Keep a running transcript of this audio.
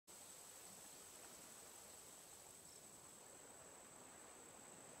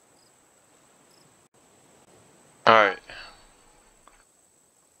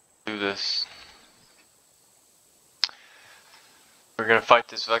do this. We're gonna fight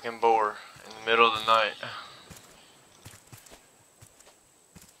this fucking boar in the middle of the night.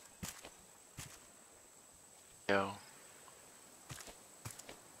 Yo.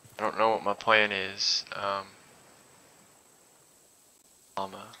 I don't know what my plan is.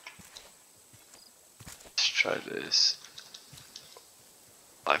 Llama. Let's try this.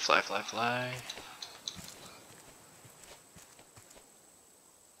 Fly, fly, fly, fly.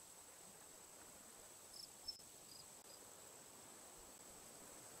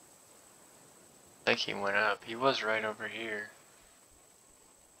 I think he went up. He was right over here.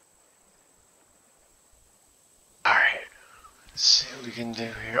 Alright. Let's see what we can do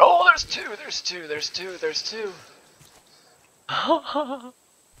here. Oh, there's two! There's two! There's two! There's two!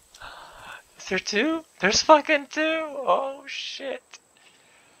 Is there two? There's fucking two! Oh shit!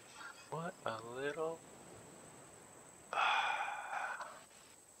 What a little...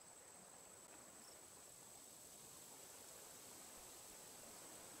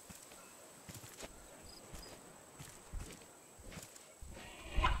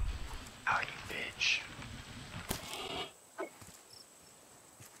 Oh, you bitch.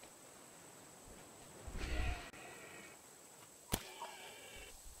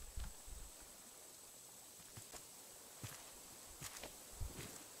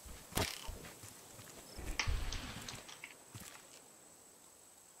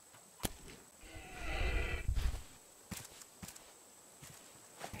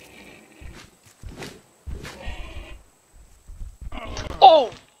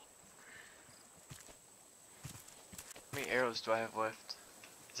 Oh! How many arrows do I have left?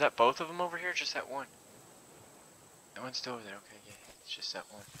 Is that both of them over here or just that one? That one's still over there, okay, yeah, it's just that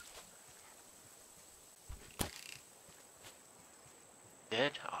one.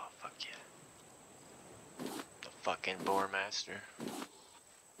 Dead? Oh, fuck yeah. The fucking boar master.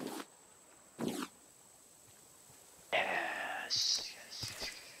 Yes, yes, yes.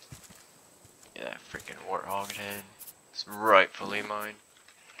 Yeah, that freaking warthog head. It's rightfully mine.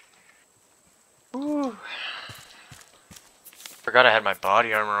 Ooh. Forgot I had my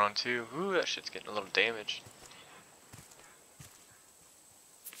body armor on too. Ooh, that shit's getting a little damaged.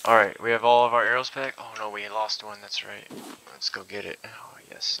 Alright, we have all of our arrows back. Oh no, we lost one, that's right. Let's go get it. Oh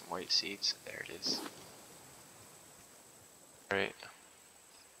yes, some white seeds. There it is. Right.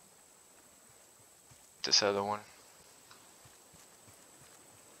 This other one.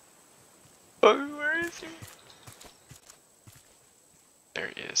 Oh, where is he?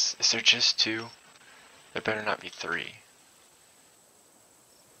 There he is. Is there just two? There better not be three.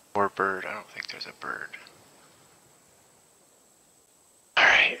 Or a bird. I don't think there's a bird.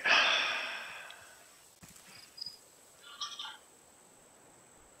 Alright.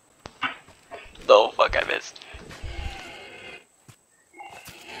 Oh fuck, I missed.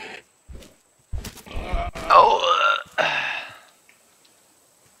 Oh!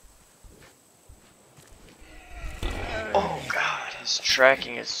 Oh god, his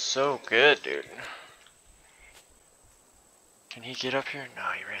tracking is so good, dude. Can he get up here? No,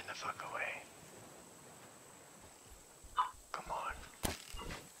 he ran the fuck away. Come on.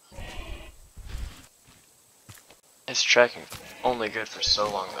 His tracking only good for so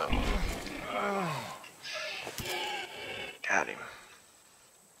long though. Got him.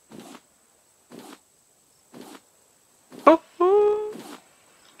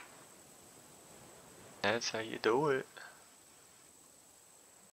 That's how you do it.